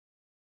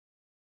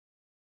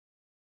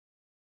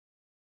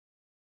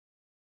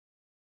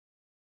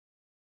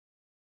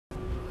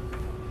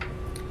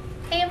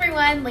Hey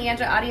everyone,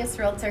 Leandra Audios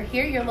Realtor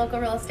here, your local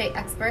real estate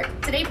expert.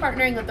 Today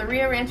partnering with the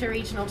Rio Rancho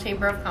Regional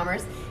Chamber of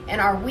Commerce in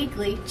our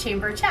weekly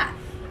chamber chat.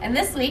 And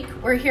this week,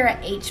 we're here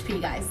at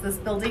HP, guys. This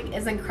building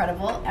is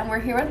incredible, and we're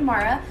here with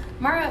Marah.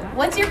 Marah,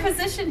 what's your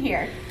position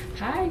here?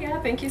 Hi,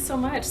 thank you so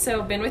much.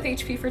 So been with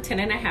HP for 10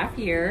 and a half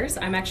years.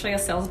 I'm actually a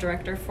sales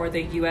director for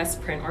the U.S.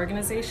 print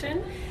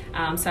organization.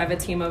 So I have a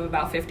team of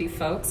about 50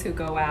 folks who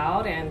go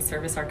out and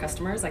service our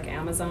customers like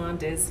Amazon,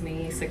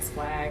 Disney, Six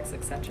Flags,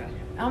 etc.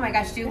 Oh my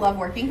gosh, do you love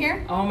working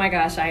here? Oh my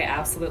gosh, I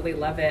absolutely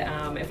love it.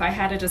 If I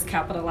had to just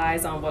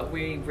capitalize on what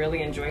we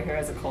really enjoy here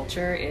as a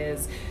culture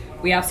is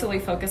we absolutely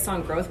focus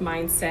on growth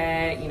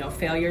mindset,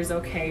 failure's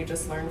okay,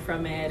 just learn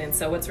from it. And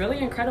so what's really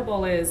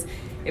incredible is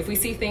if we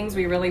see things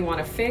we really want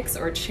to fix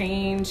or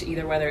change,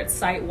 either whether it's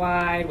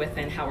site-wide,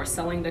 within how we're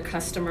selling to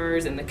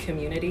customers in the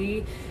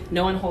community,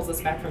 no one holds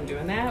us back from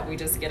doing that. We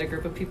just get a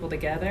group of people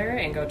together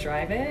and go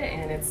drive it,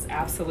 and it's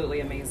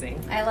absolutely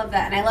amazing. I love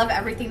that, and I love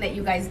everything that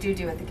you guys do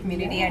with the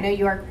community. Yeah. I know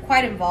you are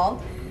quite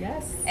involved.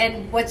 Yes.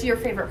 And what's your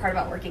favorite part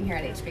about working here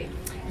at HP?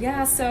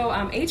 Yeah, so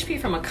HP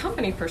from a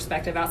company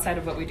perspective, outside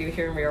of what we do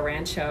here in Rio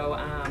Rancho,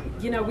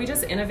 we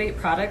just innovate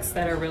products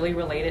that are really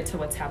related to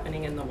what's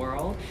happening in the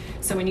world.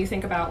 So when you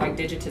think about like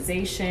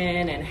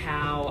digitization and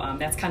how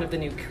that's kind of the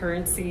new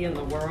currency in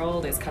the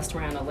world is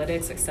customer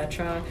analytics,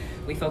 etc.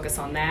 We focus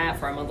on that.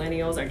 For our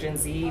millennials, our Gen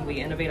Z, we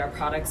innovate our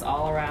products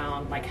all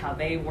around like how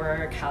they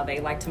work, how they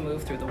like to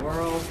move through the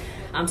world.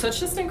 So it's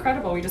just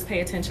incredible. We just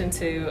pay attention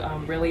to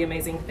really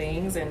amazing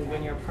things, and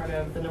when you're part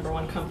of the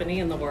 #1 company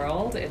in the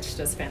world, it's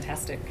just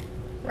fantastic.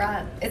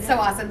 Right. It's so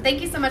awesome.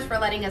 Thank you so much for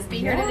letting us be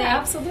here today.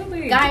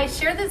 Absolutely. Guys,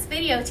 share this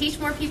video. Teach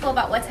more people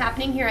about what's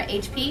happening here at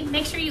HP.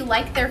 Make sure you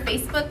like their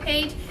Facebook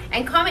page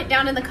and comment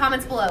down in the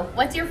comments below.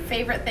 What's your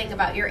favorite thing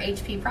about your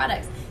HP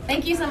products?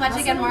 Thank you so much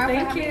again, Marah, for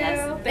having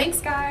us.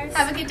 Thanks, guys.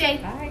 Have a good day.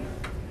 Bye.